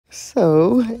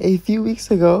So, a few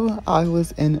weeks ago, I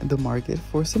was in the market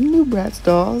for some new Bratz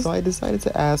dolls. So I decided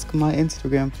to ask my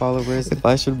Instagram followers if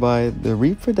I should buy the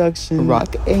Reproduction Rock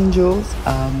Angelz.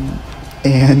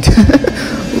 And,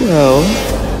 well...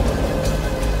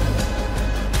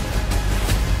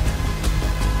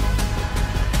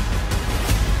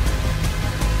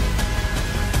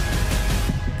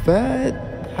 but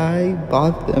I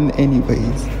bought them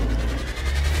anyways.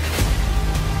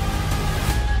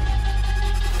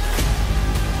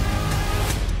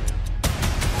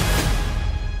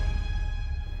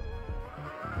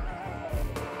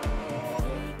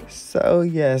 So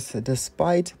yes,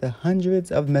 despite the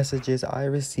hundreds of messages I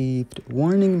received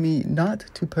warning me not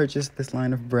to purchase this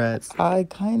line of Bratz, I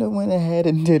kind of went ahead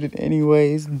and did it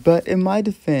anyways. But in my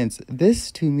defense, this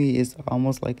to me is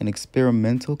almost like an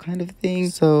experimental kind of thing.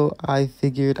 So I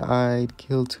figured I'd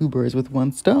kill two birds with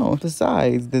one stone.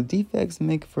 Besides, the defects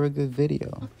make for a good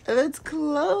video. And it's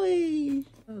Chloe!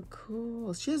 Oh,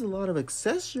 cool. She has a lot of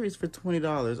accessories for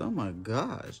 $20. Oh my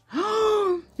gosh.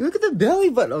 Look at the belly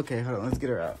button. Okay, hold on. Let's get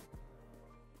her out.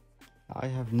 I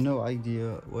have no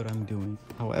idea what I'm doing.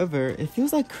 However, it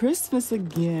feels like Christmas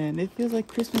again. It feels like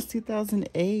Christmas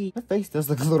 2008. My face does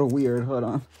look a little weird. Hold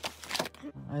on.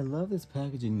 I love this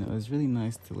packaging though. It's really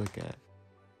nice to look at.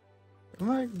 Oh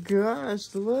my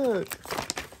gosh, look.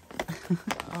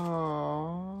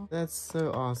 Oh, that's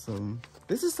so awesome.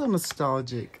 This is so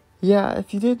nostalgic. Yeah,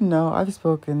 if you didn't know, I've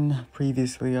spoken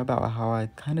previously about how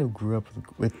I kind of grew up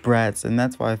with Bratz, and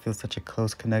that's why I feel such a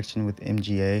close connection with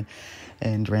MGA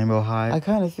and Rainbow High. I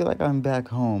kind of feel like I'm back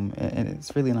home, and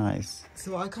it's really nice.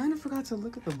 So I kind of forgot to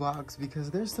look at the box because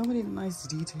there's so many nice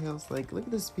details. Like, look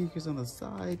at the speakers on the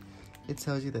side. It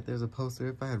tells you that there's a poster.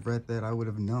 If I had read that, I would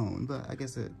have known, but I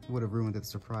guess it would have ruined the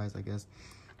surprise, I guess.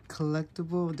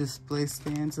 Collectible display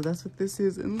stand. So that's what this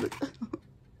is, and look.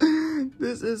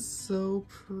 This is so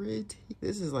pretty.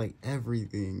 This is like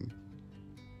everything.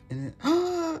 And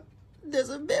it, there's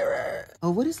a mirror.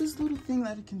 Oh, what is this little thing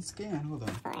that it can scan? Hold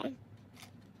on.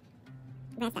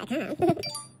 Bratz.com.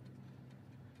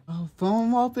 Oh,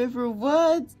 phone wallpaper,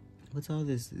 what? What's all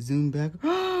this? Zoom back.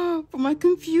 For my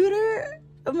computer?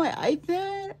 My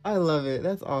iPad? I love it.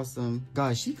 That's awesome.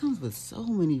 Gosh, she comes with so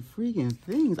many freaking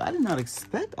things. I did not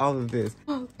expect all of this.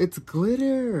 It's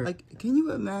glitter. Like, can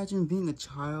you imagine being a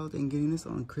child and getting this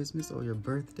on Christmas or your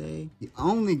birthday? The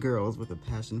only girls with a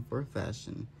passion for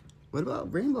fashion. What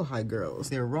about Rainbow High girls?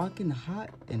 They're rocking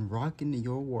hot and rocking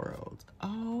your world.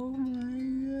 Oh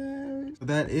my gosh.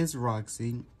 That is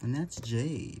Roxy and that's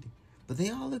Jade. But they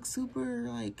all look super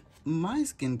like my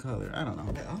skin color. I don't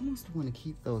know. I almost want to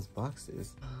keep those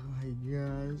boxes. Oh my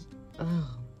gosh.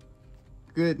 Oh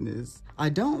goodness. I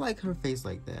don't like her face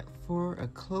like that. For a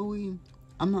Chloe,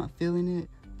 I'm not feeling it,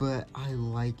 but I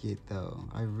like it though.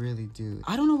 I really do.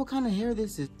 I don't know what kind of hair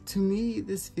this is. To me,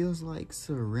 this feels like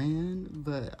saran,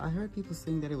 but I heard people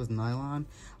saying that it was nylon.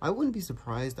 I wouldn't be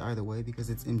surprised either way because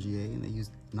it's MGA and they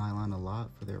use nylon a lot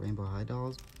for their Rainbow High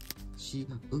dolls.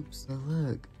 Oops, but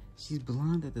look. She's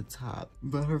blonde at the top,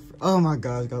 but her, oh my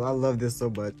gosh, guys, I love this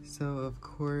so much. So, of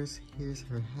course, here's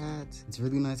her hat. It's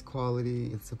really nice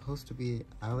quality. It's supposed to be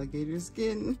alligator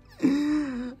skin.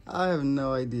 I have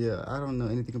no idea. I don't know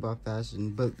anything about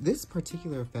fashion, but this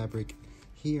particular fabric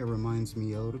here reminds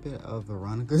me a little bit of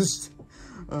Veronica's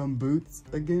boots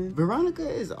again. Veronica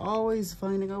is always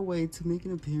finding a way to make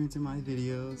an appearance in my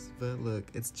videos, but look,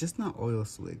 it's just not oil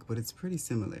slick, but it's pretty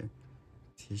similar.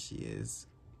 Here she is.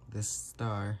 The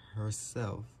star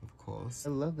herself, of course. I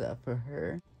love that for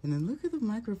her. And then look at the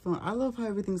microphone. I love how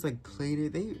everything's like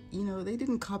plated. They, you know, they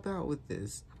didn't cop out with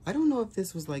this. I don't know if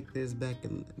this was like this back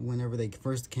in whenever they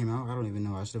first came out. I don't even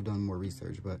know. I should have done more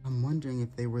research, but I'm wondering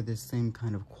if they were the same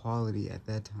kind of quality at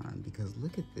that time because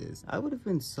look at this. I would have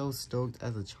been so stoked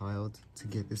as a child to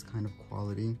get this kind of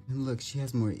quality. And look, she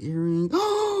has more earrings.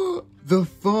 Oh, the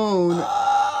phone.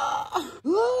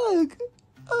 Look.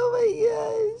 Oh my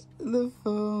gosh. The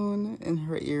phone and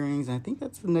her earrings. I think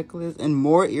that's the necklace and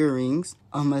more earrings.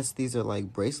 Unless these are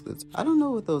like bracelets. I don't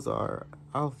know what those are.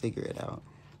 I'll figure it out.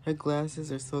 Her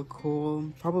glasses are so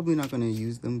cool. Probably not going to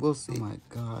use them. We'll see. Oh my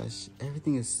gosh.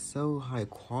 Everything is so high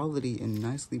quality and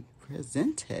nicely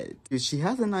presented. Dude, she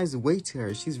has a nice weight to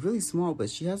her. She's really small, but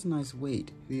she has a nice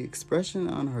weight. The expression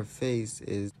on her face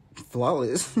is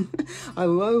flawless. I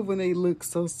love when they look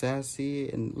so sassy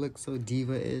and look so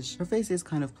diva-ish. Her face is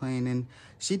kind of plain and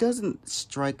she doesn't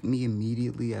strike me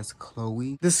immediately as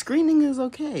Chloe. The screening is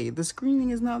okay. The screening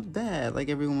is not bad like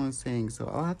everyone was saying, so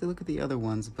I'll have to look at the other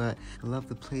ones, but I love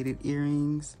the plated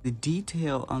earrings. The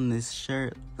detail on this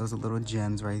shirt, those are little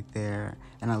gems right there,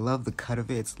 and I love the cut of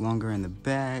it. It's longer in the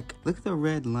back. Look at the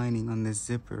red lining on this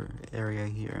zipper area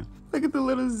here. Look at the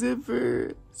little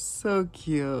zipper. So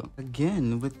cute.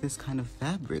 Again, with this kind of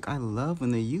fabric. I love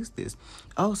when they use this.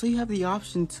 Oh, so you have the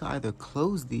option to either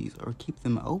close these or keep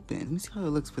them open. Let me see how it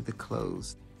looks with the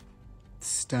closed.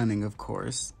 Stunning, of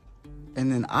course.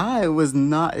 And then I was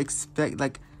not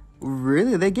like,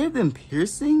 really? They gave them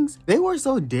piercings? They were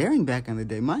so daring back in the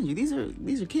day. Mind you, these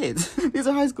are kids. These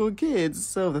are high school kids.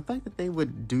 So the fact that they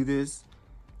would do this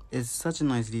is such a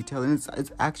nice detail, and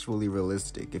it's actually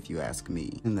realistic if you ask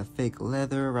me. And the fake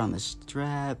leather around the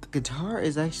strap. The guitar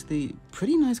is actually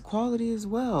pretty nice quality as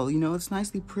well. You know, it's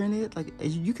nicely printed. Like,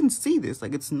 you can see this,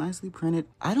 like, it's nicely printed.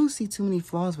 I don't see too many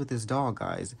flaws with this doll,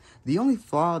 guys. The only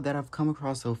flaw that I've come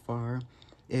across so far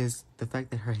is the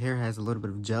fact that her hair has a little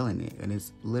bit of gel in it, and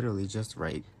it's literally just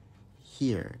right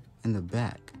here in the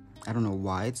back. I don't know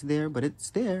why it's there, but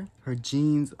it's there. Her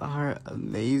jeans are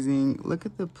amazing. Look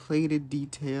at the plated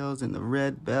details and the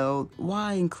red belt.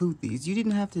 Why include these? You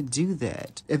didn't have to do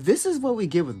that. If this is what we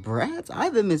get with Bratz,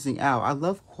 I've been missing out. I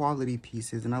love quality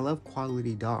pieces and I love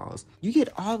quality dolls. You get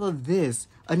all of this,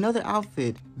 another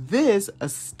outfit, this, a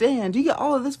stand. You get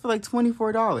all of this for like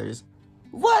 $24.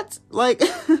 What? Like,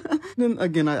 then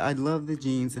again, I love the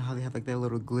jeans and how they have like that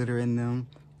little glitter in them.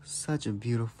 Such a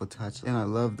beautiful touch. And I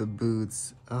love the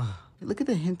boots. Ugh. Look at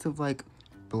the hint of like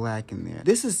black in there.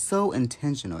 This is so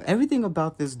intentional. Everything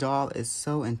about this doll is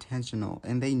so intentional,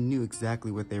 and they knew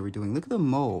exactly what they were doing. Look at the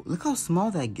mold. Look how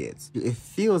small that gets. It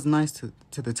feels nice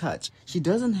to the touch. She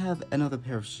doesn't have another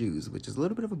pair of shoes, which is a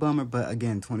little bit of a bummer, but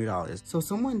again, $20. So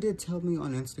someone did tell me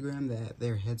on Instagram that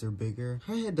their heads are bigger.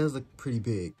 Her head does look pretty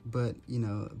big, but you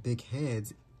know, big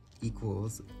heads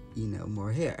equals, you know,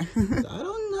 more hair. I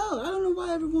don't know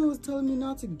why everyone was telling me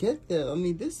not to get that. I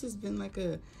mean, this has been like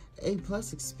a A+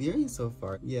 experience so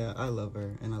far. Yeah, I love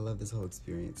her and I love this whole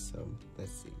experience. So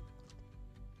let's see.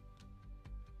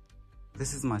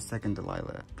 This is my second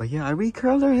Delilah. But yeah, I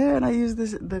recurled her hair and I used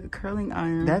the curling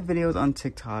iron. That video is on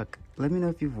TikTok. Let me know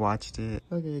if you've watched it.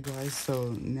 Okay guys,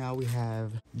 so now we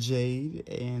have Jade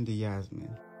and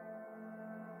Yasmin.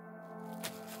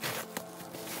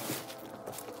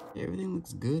 Everything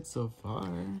looks good so far.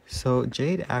 So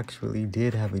Jade actually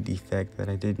did have a defect that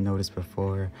I did notice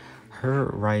before. Her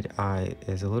right eye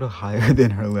is a little higher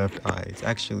than her left eye. It's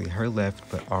actually her left,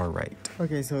 but our right.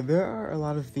 Okay, so there are a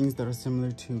lot of things that are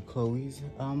similar to Chloe's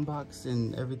box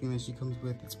and everything that she comes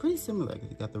with. It's pretty similar. Like,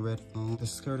 you got the red phone. The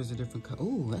skirt is a different color.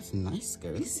 Oh, that's a nice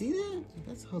skirt. You see that?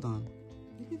 Hold on.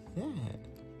 Look at that.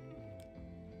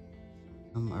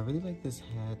 I really like this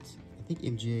hat. I think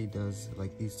MGA does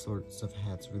like these sorts of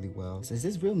hats really well. So is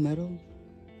this real metal?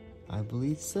 I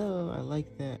believe so. I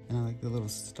like that. And I like the little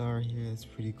star here. It's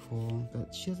pretty cool.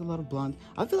 But she has a lot of blonde.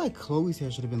 I feel like Chloe's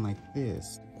hair should have been like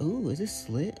this. Oh, is this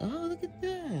slit? Oh, look at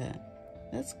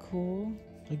that. That's cool.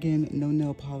 Again, no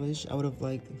nail polish. I would have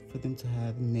liked for them to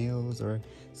have nails or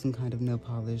some kind of nail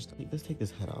polish. Let's take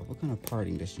this head off. What kind of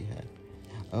parting does she have?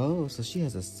 Oh, so she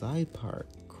has a side part.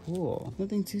 Cool.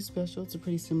 Nothing too special. It's a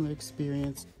pretty similar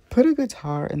experience. Put a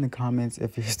guitar in the comments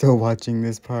if you're still watching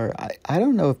this part. I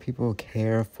don't know if people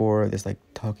care for this like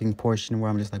talking portion where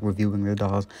I'm just like reviewing the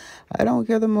dolls. I don't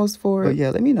care the most for it. But yeah,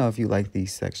 let me know if you like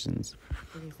these sections.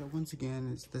 Okay, so once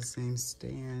again, it's the same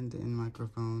stand and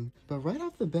microphone. But right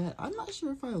off the bat, I'm not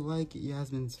sure if I like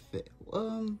Yasmin's fit.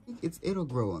 It'll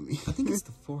grow on me. I think it's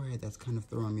the forehead that's kind of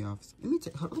throwing me off. Let me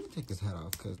take this hat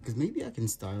off because maybe I can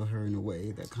style her in a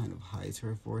way that kind of hides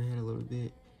her forehead a little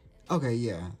bit. Okay,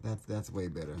 yeah, that's way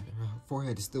better. Her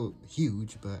forehead is still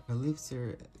huge, but her lips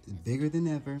are bigger than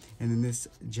ever. And then this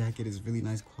jacket is really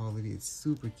nice quality. It's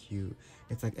super cute.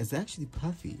 It's actually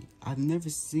puffy. I've never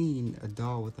seen a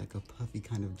doll with like a puffy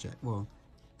kind of jacket. Well,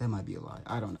 that might be a lie.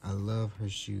 I don't know. I love her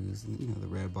shoes. You know, the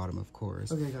red bottom, of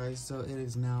course. Okay, guys, so it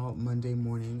is now Monday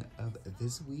morning of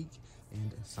this week,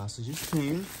 and Sasha just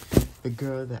came. The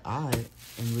girl that I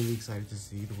am really excited to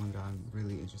see, the one that I'm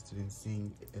really interested in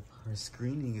seeing if her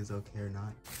screening is okay or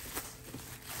not.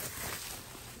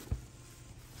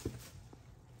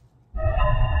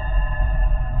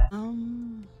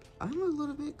 I'm a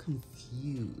little bit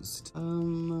confused.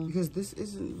 Because this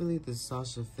isn't really the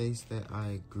Sasha face that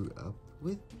I grew up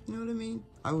with, you know what I mean?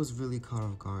 I was really caught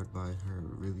off guard by her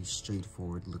really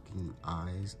straightforward looking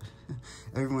eyes.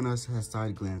 Everyone else has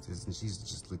side glances and she's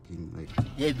just looking like,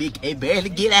 yeah, big, hey, barely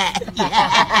get out.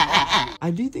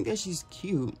 I do think that she's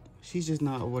cute. She's just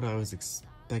not what I was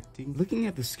expecting. Looking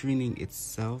at the screening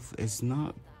itself, it's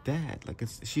not bad. Like,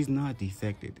 she's not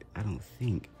defected, I don't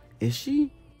think. Is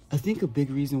she? I think a big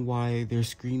reason why their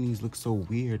screenings look so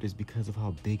weird is because of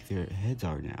how big their heads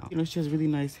are now. You know, she has really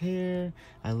nice hair.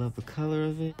 I love the color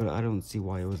of it, but I don't see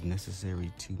why it was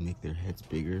necessary to make their heads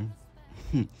bigger.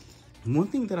 One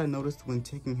thing that I noticed when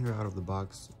taking her out of the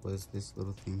box was this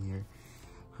little thing here.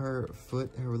 Her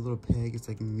foot, her little peg is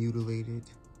like mutilated.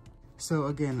 So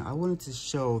again, I wanted to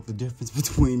show the difference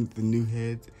between the new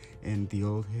heads and the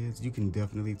old heads. You can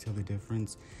definitely tell the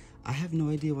difference. I have no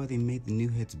idea why they made the new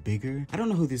heads bigger. I don't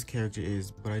know who this character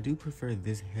is, but I do prefer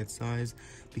this head size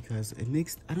because it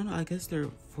makes, I don't know, I guess their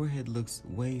forehead looks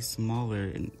way smaller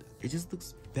and it just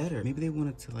looks better. Maybe they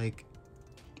wanted to like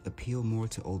appeal more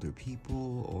to older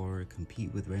people or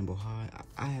compete with Rainbow High.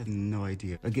 I have no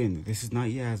idea. Again, this is not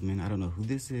Yasmin. I don't know who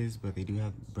this is, but they do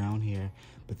have brown hair.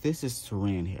 But this is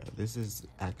saran hair. This is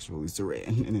actually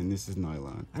saran, and then this is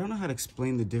nylon. I don't know how to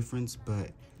explain the difference,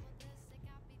 but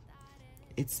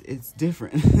it's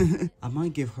different. I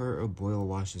might give her a boil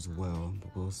wash as well,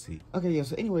 but we'll see. Okay, yeah,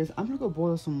 so anyways, I'm gonna go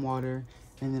boil some water,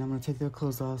 and then I'm gonna take their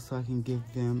clothes off so I can give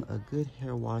them a good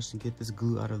hair wash and get this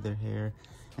glue out of their hair.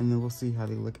 And then we'll see how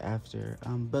they look after.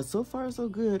 But so far, so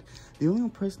good. The only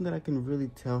person that I can really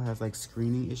tell has like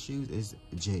screening issues is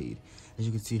Jade. As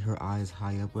you can see, her eye is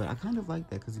high up, but I kind of like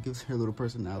that because it gives her a little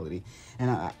personality. And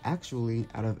I actually,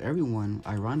 out of everyone,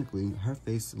 ironically, her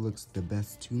face looks the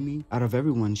best to me. Out of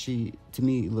everyone, she, to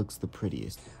me, looks the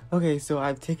prettiest. Okay, so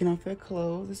I've taken off their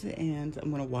clothes and I'm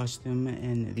gonna wash them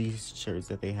in these shirts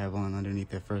that they have on underneath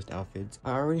their first outfits.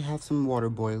 I already have some water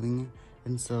boiling.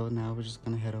 And so now we're just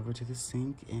gonna head over to the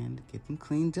sink and get them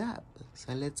cleaned up.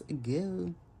 So let's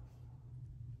go.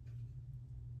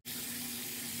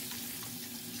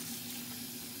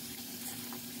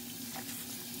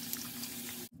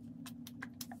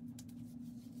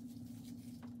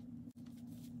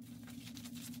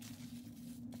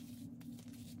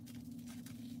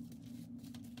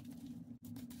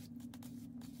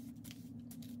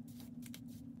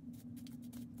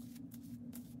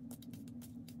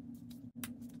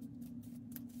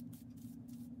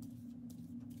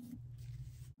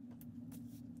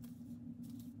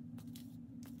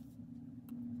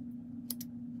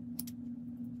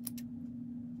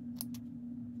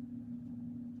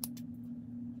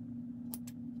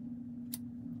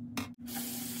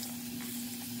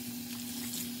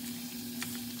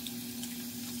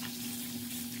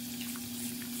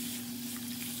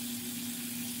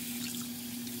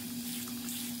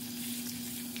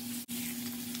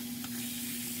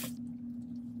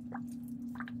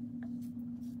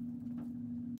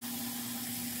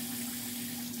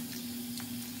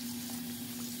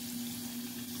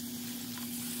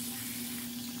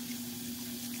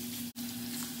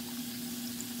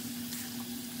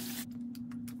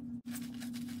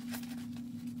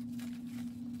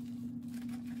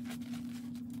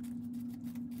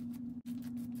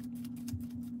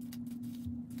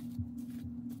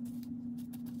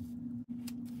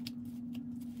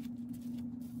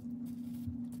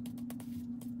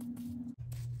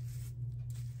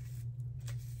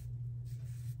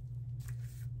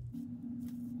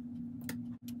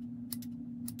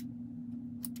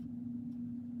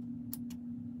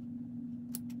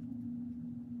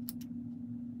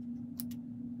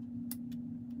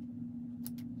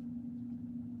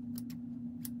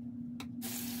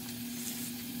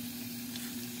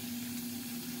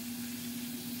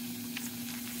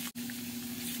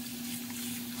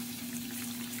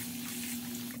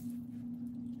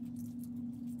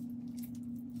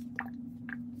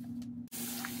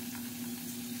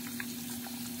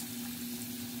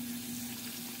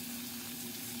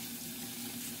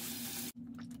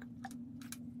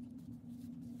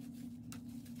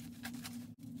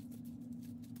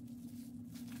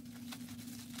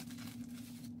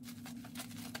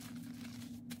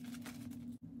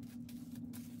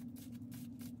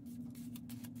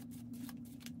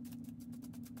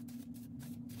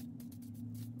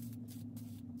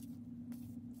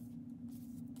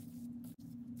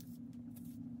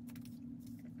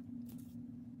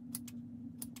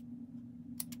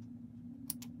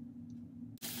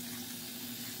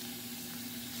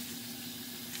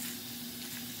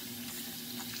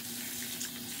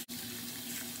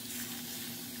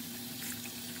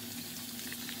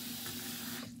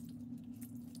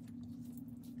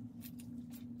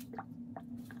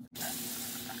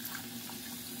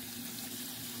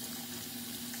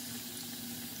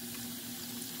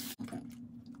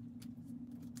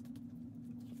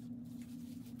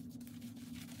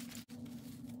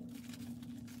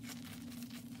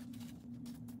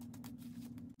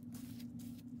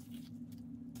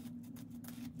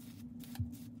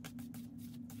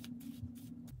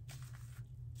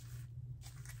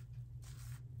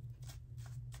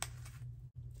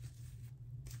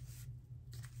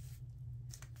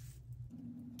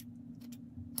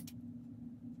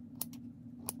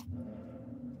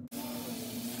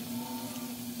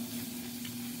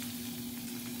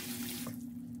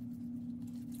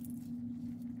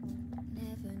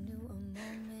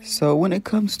 So when it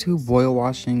comes to boil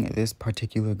washing this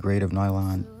particular grade of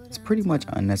nylon, it's pretty much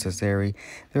unnecessary.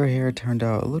 Their hair turned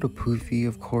out a little poofy,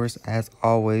 of course, as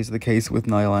always the case with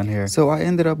nylon hair. So I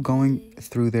ended up going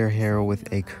through their hair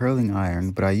with a curling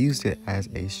iron, but I used it as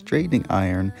a straightening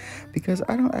iron because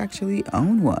I don't actually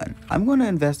own one. I'm going to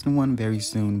invest in one very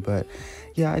soon, but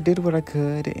yeah, I did what I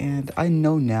could, and I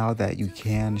know now that you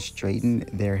can straighten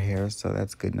their hair, so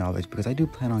that's good knowledge because I do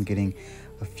plan on getting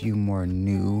a few more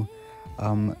new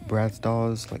Bratz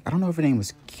dolls. Like, I don't know if her name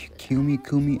was Curie,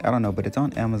 I don't know, but it's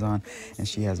on Amazon, and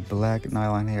she has black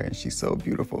nylon hair, and she's so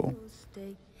beautiful.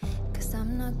 'Cause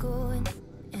I'm not going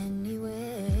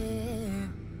anywhere.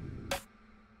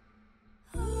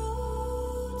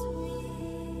 Hold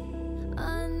me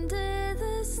under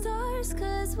the stars,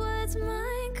 'cause what's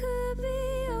mine could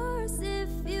be yours if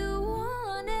you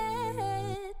want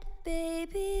it.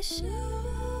 Baby, show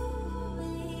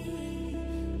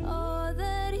me all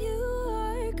that you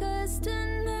are, 'cause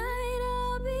tonight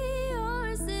I'll be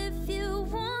yours if you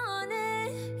want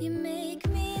it. You make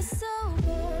me so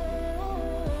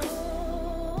bold.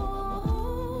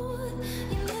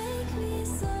 You make me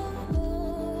so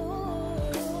bold.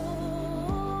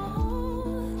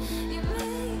 You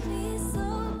make me so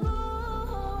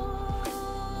bold.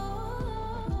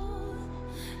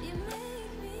 You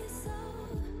make me so.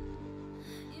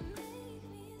 You make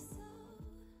me so.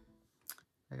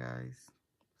 Hi guys,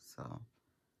 so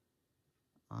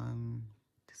I'm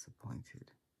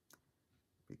disappointed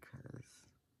because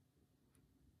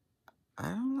I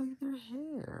don't like their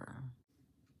hair.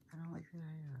 I don't like their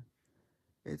hair.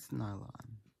 It's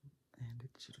nylon, and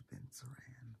it should have been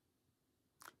saran.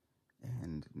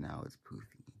 And now it's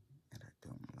poofy, and I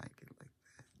don't like it like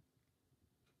that.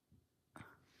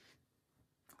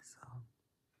 So,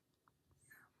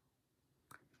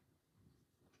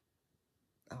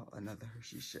 yeah. Oh, another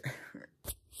Hershey shirt.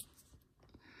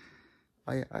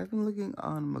 I've been looking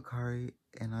on Curie,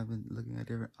 and I've been looking at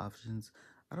different options.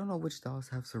 I don't know which dolls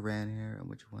have saran hair and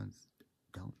which ones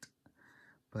don't.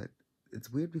 But it's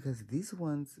weird because these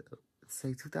ones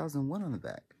say 2001 on the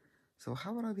back. So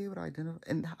how would I be able to identify?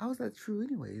 And how is that true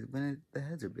anyways when the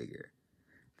heads are bigger?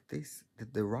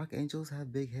 Did the rock angels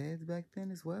have big heads back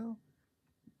then as well?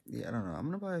 Yeah, I don't know. I'm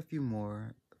going to buy a few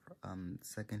more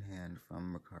secondhand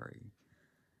from Curie.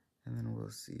 And then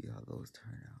we'll see how those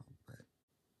turn out. But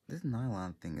this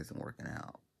nylon thing isn't working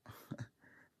out.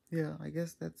 Yeah, I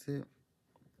guess that's it.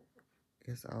 I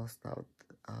guess I'll stop.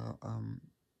 I'll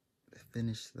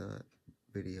finish the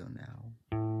video now.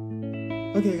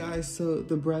 Okay guys, so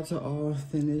the Bratz are all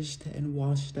finished and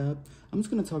washed up. I'm just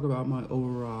gonna talk about my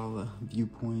overall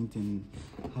viewpoint and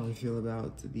how I feel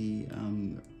about the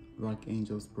Rock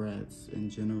Angelz Bratz in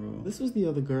general. This was the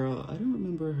other girl. I don't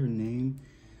remember her name.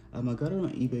 I got her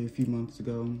on eBay a few months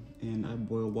ago, and I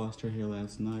boil washed her hair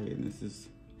last night, and this is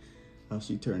how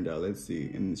she turned out. Let's see.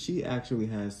 And she actually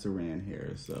has saran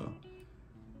hair, so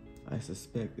I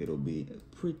suspect it'll be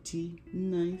pretty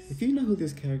nice. If you know who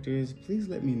this character is, please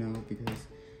let me know, because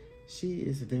she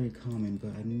is very common,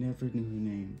 but I never knew her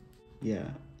name.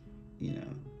 Yeah, you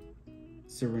know,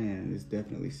 saran is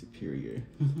definitely superior.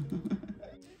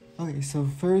 Okay, so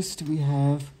first we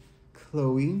have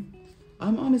Chloe.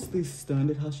 I'm honestly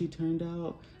stunned at how she turned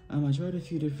out. I tried a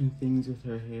few different things with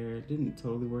her hair. It didn't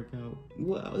totally work out.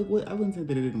 Well, I wouldn't say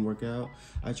that it didn't work out.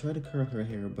 I tried to curl her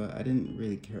hair, but I didn't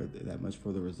really care that much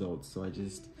for the results. So I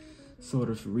just sort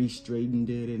of re-straightened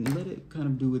it and let it kind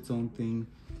of do its own thing.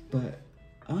 But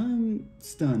I'm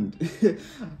stunned.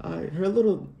 Her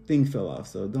little thing fell off,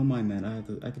 so don't mind that.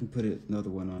 I can put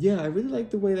another one on. Yeah, I really like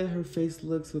the way that her face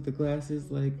looks with the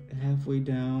glasses like halfway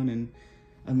down, and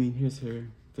I mean, here's her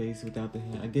face without the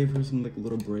hair. I gave her some like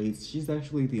little braids. She's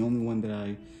actually the only one that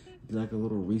I did like a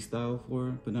little restyle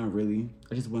for, but not really.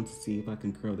 I just want to see if I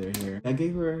can curl their hair. I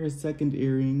gave her second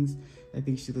earrings. I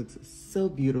think she looks so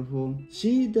beautiful.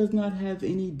 She does not have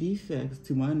any defects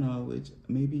to my knowledge.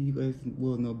 Maybe you guys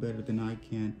will know better than I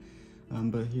can.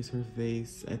 But here's her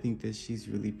face. I think that she's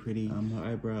really pretty. Her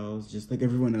eyebrows, just like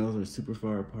everyone else, are super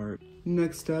far apart.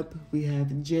 Next up, we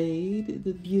have Jade,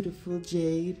 the beautiful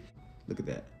Jade. Look at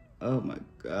that. Oh my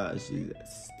gosh, she's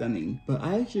stunning. But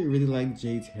I actually really like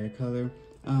Jade's hair color.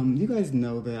 You guys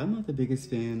know that I'm not the biggest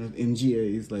fan of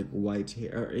MGA's like white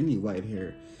hair, or any white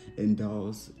hair in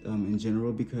dolls in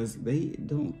general, because they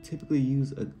don't typically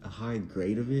use a high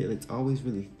grade of it. It's always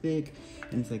really thick,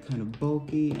 and it's like kind of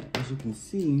bulky. As you can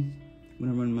see,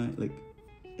 when I run my, like,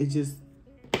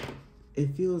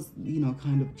 it feels, you know,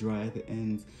 kind of dry at the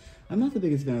ends. I'm not the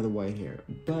biggest fan of the white hair,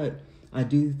 but I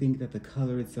do think that the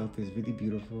color itself is really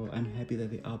beautiful. I'm happy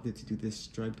that they opted to do this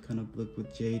striped kind of look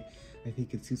with jade. I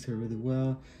think it suits her really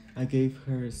well. I gave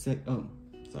her that's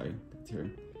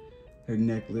her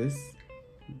necklace.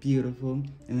 Beautiful.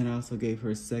 And then I also gave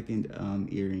her a second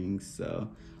earrings. So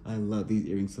I love these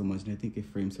earrings so much, and I think it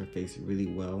frames her face really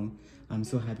well. I'm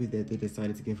so happy that they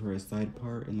decided to give her a side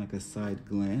part and like a side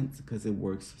glance, because it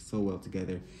works so well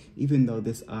together. Even though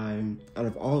this eye, out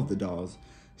of all of the dolls,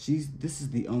 this is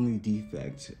the only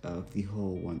defect of the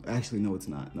whole one. Actually, no, it's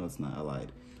not. No, it's not. I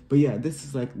lied. But yeah, this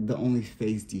is like the only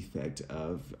face defect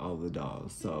of all the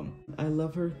dolls. So I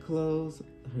love her clothes.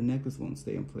 Her necklace won't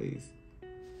stay in place.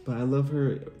 But I love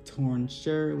her torn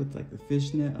shirt with like the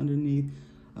fishnet underneath.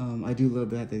 I do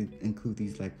love that they include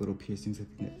these like little piercings.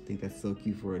 I think that's so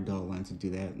cute for a doll line to do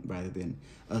that rather than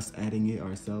us adding it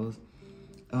ourselves.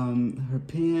 Her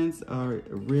pants are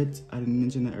ripped. I didn't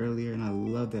mention that earlier, and I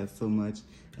love that so much.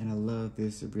 And I love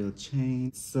this real chain.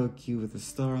 It's so cute with a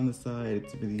star on the side.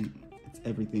 It's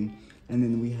everything. And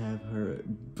then we have her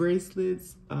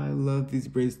bracelets. I love these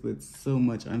bracelets so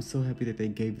much. I'm so happy that they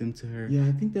gave them to her. Yeah,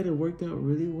 I think that it worked out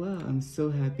really well. I'm so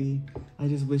happy. I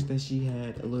just wish that she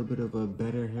had a little bit of a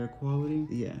better hair quality.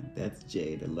 Yeah, that's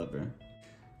Jade. I love her.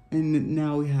 And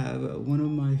now we have one of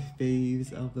my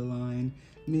faves of the line,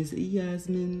 Miss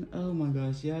Yasmin. Oh my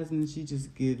gosh, Yasmin, she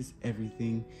just gives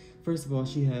everything. First of all,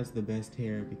 she has the best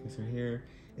hair because her hair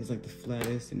is like the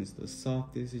flattest and it's the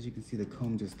softest. As you can see, the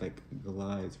comb just like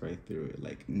glides right through it,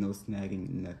 like no snagging,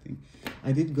 nothing.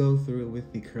 I did go through it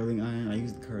with the curling iron. I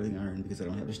used the curling iron because I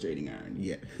don't have a straightening iron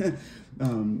yet.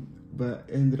 But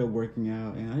it ended up working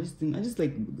out, and I just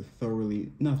like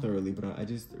not thoroughly, but I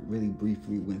just really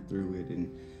briefly went through it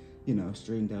and, you know,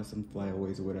 straightened out some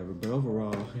flyaways or whatever. But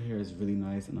overall, her hair is really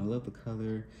nice, and I love the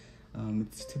color.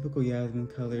 It's typical Yasmin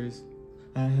colors.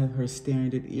 I have her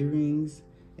standard earrings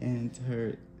and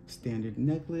her standard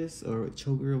necklace or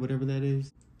choker or whatever that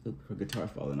is. Oop, her guitar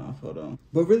falling off, hold on.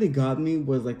 What really got me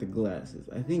was like the glasses.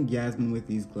 I think Yasmin with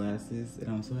these glasses, and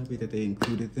I'm so happy that they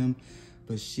included them,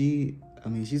 but she's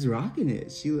rocking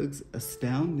it. She looks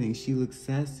astounding. She looks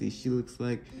sassy. She looks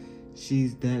like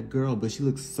she's that girl, but she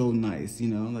looks so nice,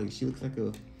 you know? Like she looks like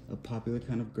a popular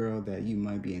kind of girl that you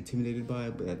might be intimidated by,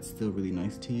 but that's still really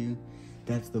nice to you.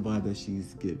 That's the vibe that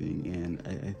she's giving, and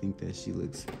I think that she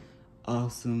looks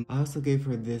awesome. I also gave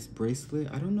her this bracelet.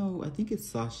 I don't know, I think it's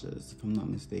Sasha's if I'm not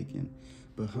mistaken,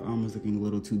 but her arm was looking a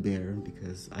little too bare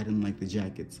because I didn't like the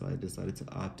jacket, so I decided to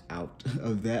opt out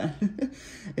of that.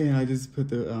 And I just put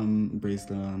the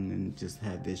bracelet on and just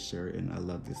had this shirt, and I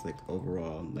love this like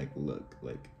overall like look.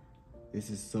 Like this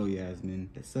is so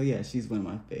Yasmin. So yeah, she's one of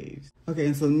my faves. Okay,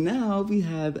 and so now we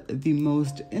have the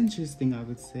most interesting, I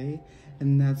would say,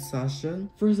 and that's Sasha.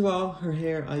 First of all, her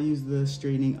hair, I used the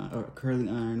straightening or curling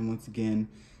iron once again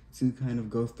to kind of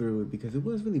go through it because it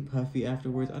was really puffy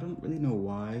afterwards. I don't really know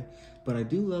why, but I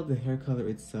do love the hair color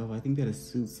itself. I think that it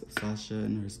suits Sasha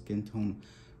and her skin tone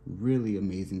really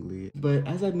amazingly. But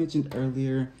as I mentioned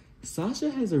earlier, Sasha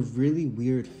has a really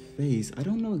weird face. I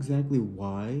don't know exactly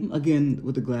why. Again,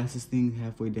 with the glasses thing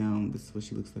halfway down, this is what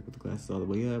she looks like with the glasses all the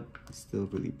way up. It's still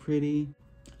really pretty.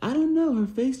 I don't know, her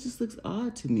face just looks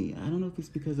odd to me. I don't know if it's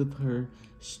because of her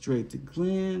straight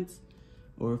glance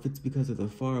or if it's because of the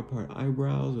far apart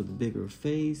eyebrows or the bigger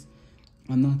face.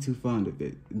 I'm not too fond of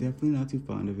it. Definitely not too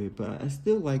fond of it, but I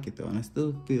still like it though, and I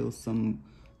still feel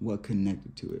somewhat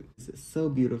connected to it. It's so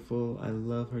beautiful. I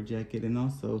love her jacket, and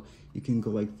also you can go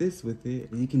like this with it.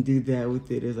 You can do that with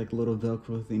it. There's like a little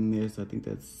Velcro thing there, so I think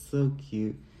that's so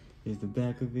cute. There's the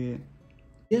back of it.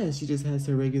 Yeah, she just has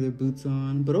her regular boots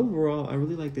on, but overall, I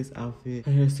really like this outfit.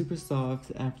 Her hair is super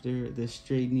soft after the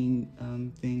straightening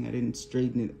thing. I didn't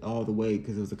straighten it all the way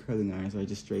because it was a curling iron, so I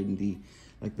just straightened the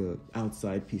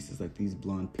outside pieces, like these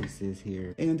blonde pieces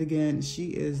here. And again, she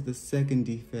is the second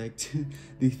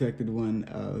defected one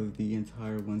of the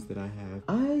entire ones that I have.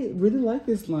 I really like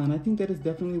this line. I think that it's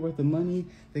definitely worth the money.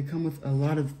 They come with a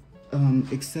lot of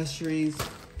accessories.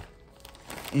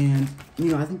 And,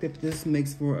 you know, I think that this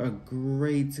makes for a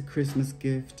great Christmas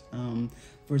gift.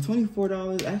 For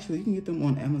 $24, actually, you can get them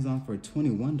on Amazon for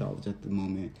 $21 at the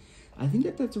moment. I think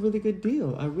that that's a really good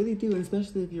deal. I really do, and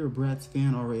especially if you're a Bratz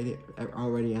fan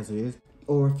already as it is.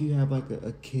 Or if you have like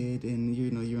a kid and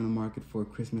you know you're in the market for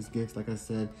Christmas gifts, like I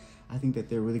said, I think that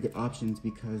they're really good options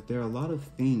because there are a lot of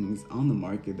things on the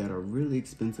market that are really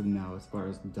expensive now as far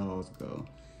as dolls go.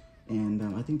 And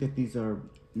I think that these are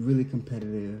really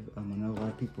competitive. I know a lot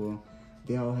of people,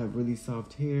 they all have really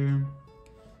soft hair.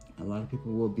 A lot of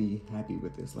people will be happy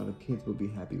with this. A lot of kids will be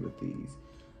happy with these.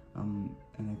 And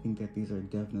I think that these are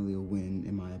definitely a win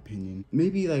in my opinion.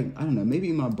 Maybe like, I don't know,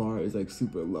 maybe my bar is like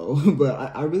super low,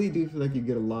 but I really do feel like you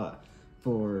get a lot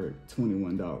for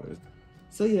 $21.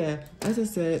 So yeah, as I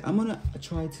said, I'm gonna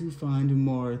try to find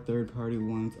more third-party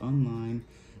ones online,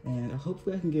 and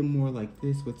hopefully I can get more like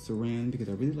this with saran, because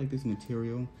I really like this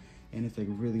material, and it's like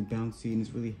really bouncy and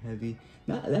it's really heavy.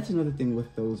 Now, that's another thing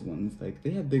with those ones, like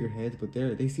they have bigger heads, but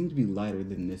they seem to be lighter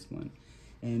than this one,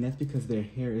 and that's because their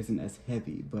hair isn't as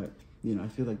heavy. But you know, I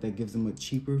feel like that gives them a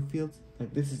cheaper feel.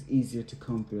 Like this is easier to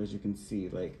comb through, as you can see.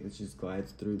 Like it just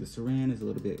glides through. The saran is a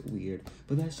little bit weird,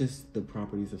 but that's just the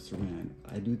properties of saran.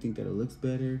 I do think that it looks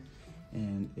better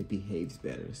and it behaves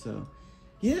better. So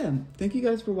yeah, thank you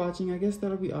guys for watching. I guess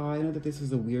that'll be all. I know that this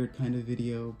is a weird kind of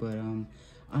video, but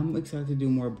I'm excited to do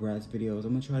more Bratz videos.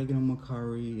 I'm gonna try to get on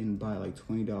Curie and buy like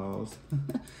 20 dolls.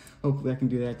 Hopefully I can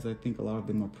do that, because I think a lot of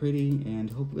them are pretty, and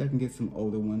hopefully I can get some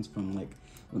older ones from like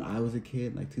when I was a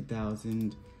kid, like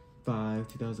 2005,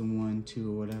 2001, 2,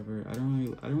 or whatever. I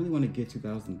don't really want to get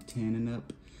 2010 and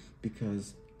up,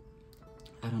 because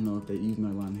I don't know if they use my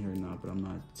long hair or not, but I'm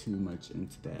not too much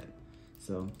into that.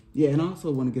 So yeah, and I also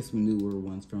want to get some newer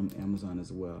ones from Amazon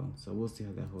as well. So we'll see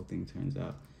how that whole thing turns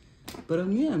out. But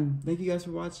yeah, thank you guys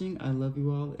for watching. I love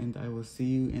you all, and I will see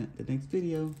you in the next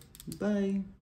video. Bye.